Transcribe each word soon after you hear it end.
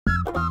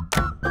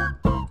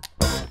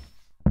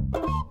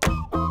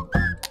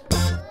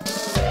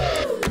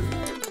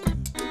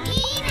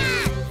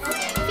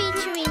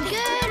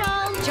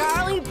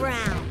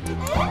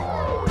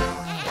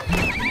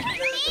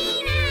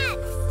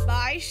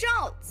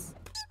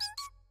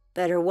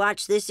Better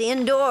watch this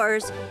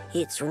indoors.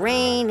 It's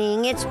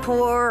raining, it's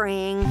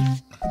pouring.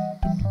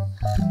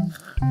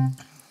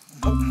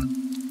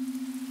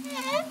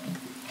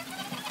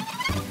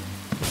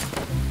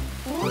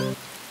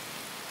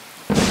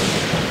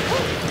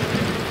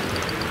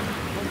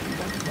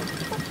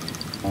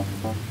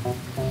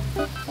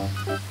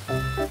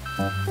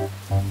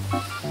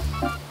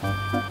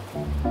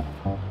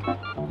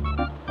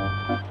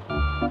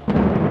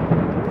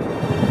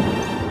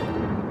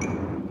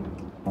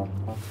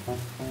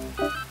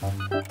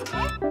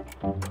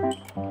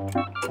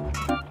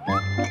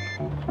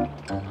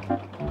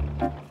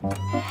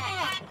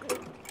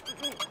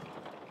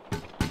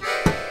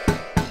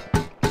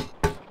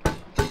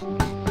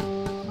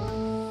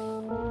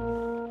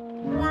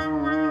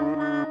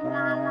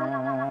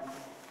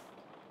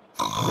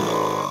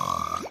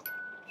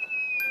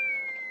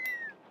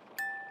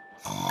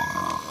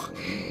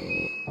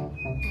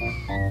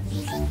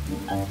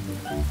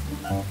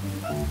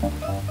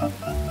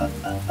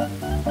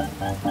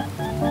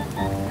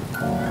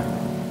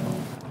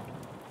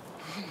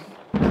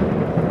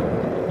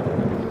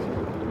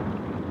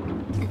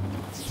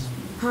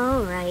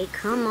 All right,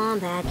 come on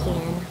back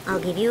in. I'll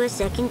give you a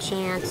second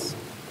chance.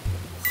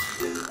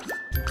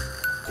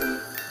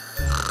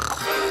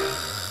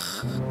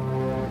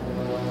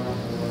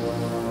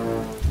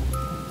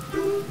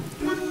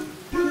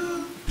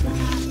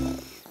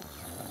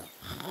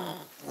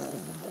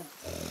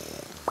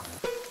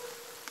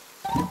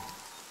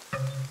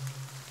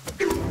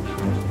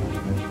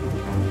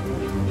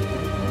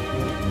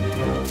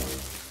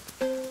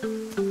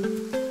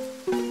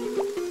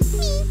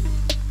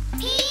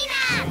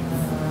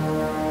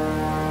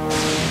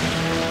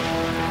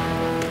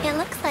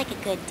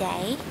 A good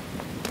day?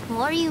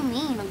 What do you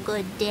mean, a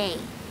good day?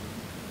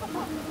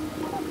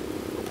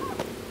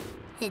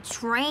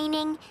 It's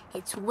raining,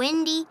 it's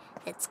windy,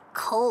 it's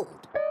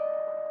cold.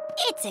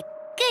 It's a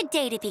good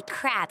day to be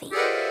crabby.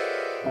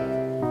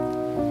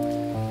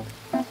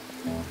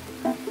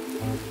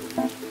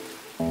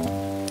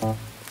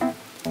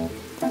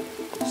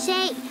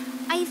 Say,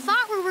 I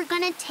thought we were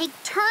gonna take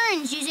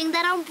turns using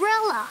that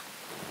umbrella.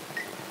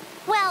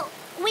 Well,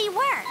 we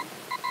were,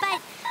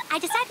 but I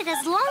decided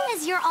as long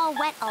as you're all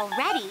wet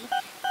already,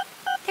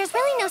 there's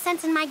really no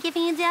sense in my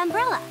giving you the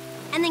umbrella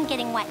and then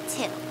getting wet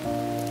too.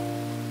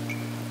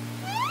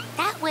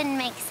 That wouldn't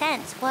make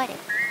sense, would it?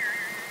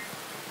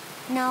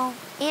 No,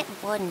 it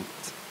wouldn't.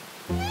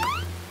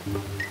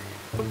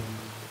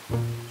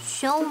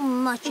 So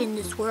much in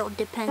this world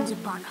depends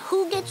upon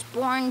who gets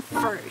born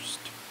first.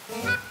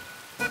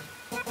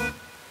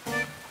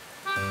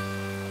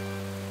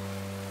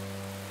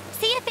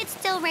 See if it's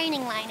still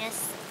raining,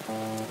 Linus.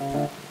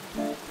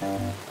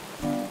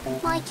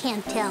 Well, I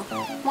can't tell.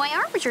 My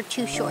arms are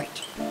too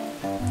short.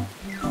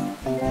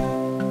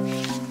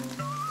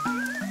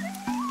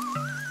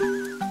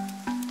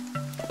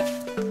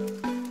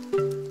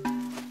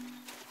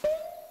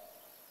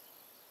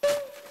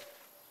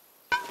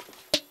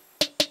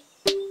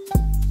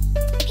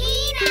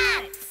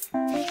 Peanuts!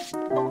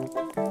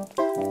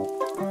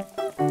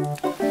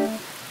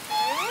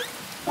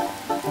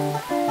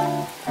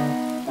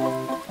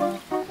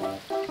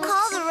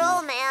 Call the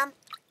roll, ma'am.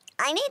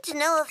 I need to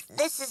know if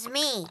this is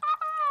me.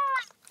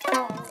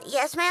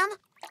 Yes, ma'am?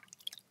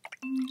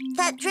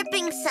 That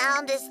dripping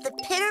sound is the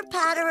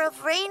pitter-patter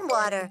of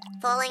rainwater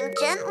falling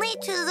gently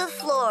to the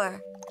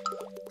floor.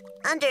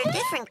 Under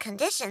different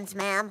conditions,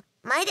 ma'am,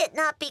 might it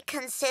not be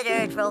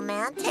considered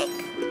romantic?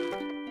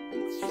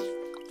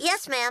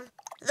 Yes, ma'am.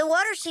 The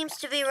water seems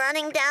to be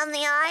running down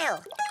the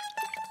aisle.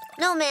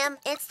 No, ma'am,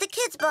 it's the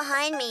kids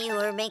behind me who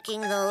are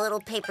making the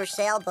little paper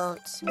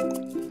sailboats.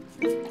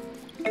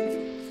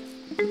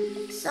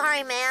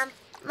 Sorry, ma'am.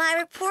 My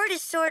report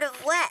is sort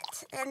of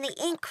wet, and the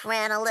ink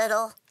ran a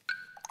little.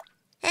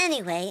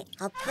 Anyway,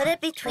 I'll put it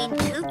between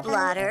two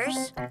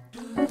blotters.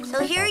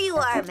 So here you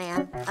are,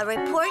 ma'am, a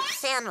report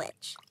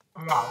sandwich.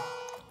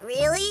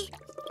 Really?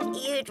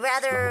 You'd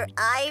rather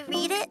I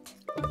read it?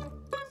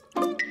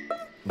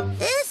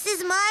 This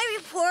is my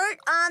report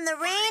on the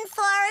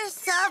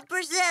rainforests of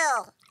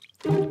Brazil.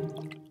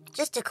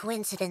 Just a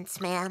coincidence,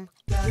 ma'am.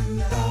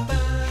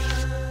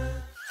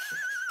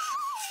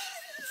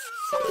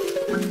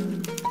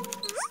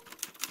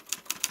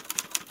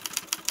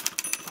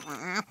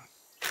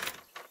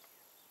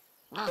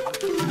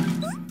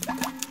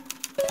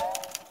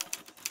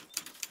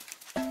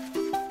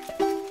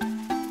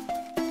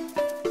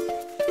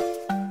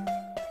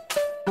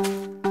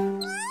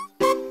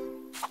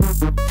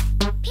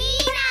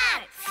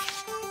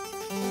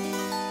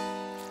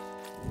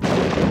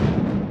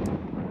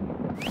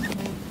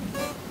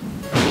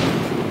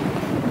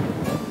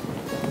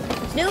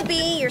 Snoopy,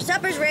 your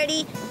supper's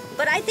ready,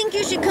 but I think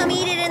you should come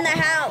eat it in the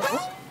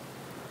house.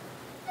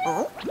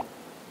 Oh?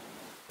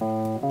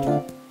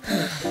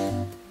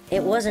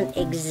 It wasn't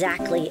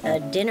exactly a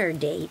dinner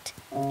date.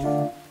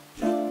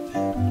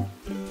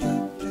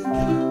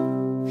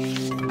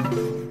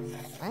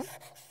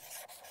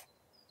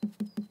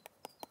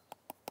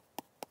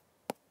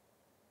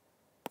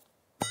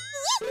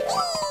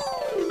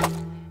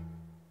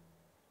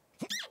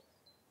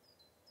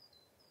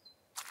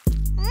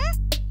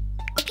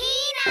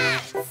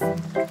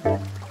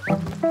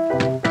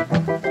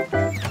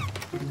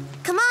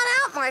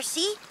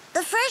 Marcy.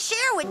 The fresh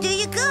air would do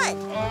you good.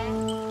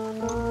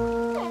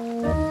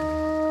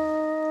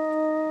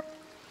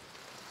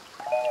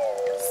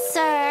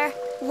 Sir,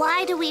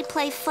 why do we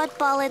play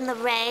football in the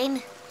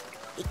rain?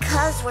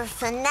 Because we're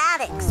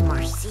fanatics,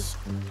 Marcy.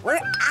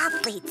 We're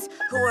athletes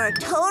who are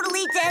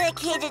totally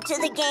dedicated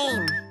to the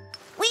game.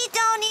 We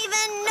don't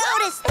even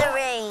notice the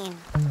rain.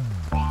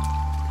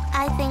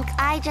 I think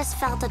I just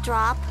felt a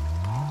drop.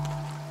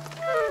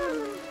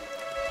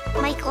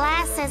 My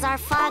glasses are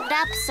fogged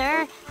up,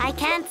 sir. I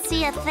can't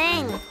see a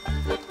thing.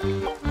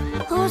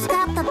 Who's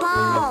got the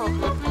ball?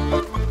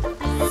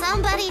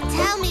 Somebody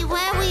tell me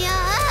where we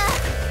are.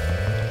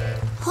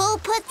 Who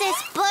put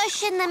this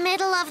bush in the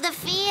middle of the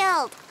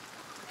field?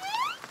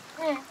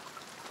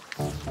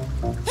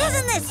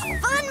 Isn't this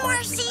fun,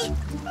 Marcy?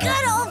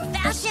 Good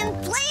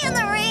old-fashioned play in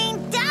the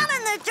rain, down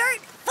in the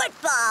dirt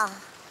football.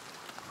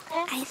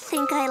 I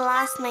think I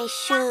lost my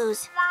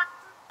shoes.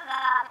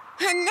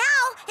 And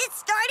now it's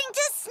starting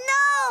to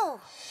snow.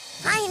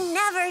 I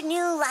never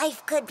knew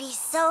life could be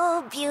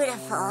so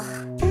beautiful.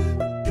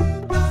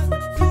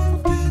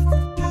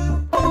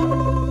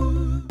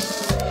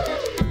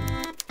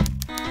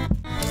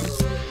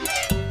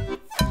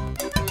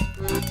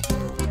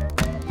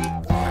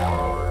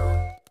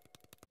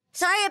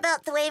 Sorry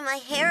about the way my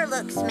hair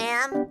looks,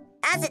 ma'am.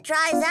 As it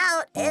dries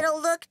out, it'll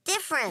look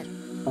different.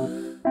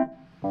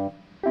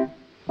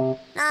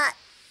 Not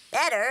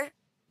better,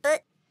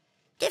 but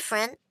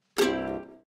different.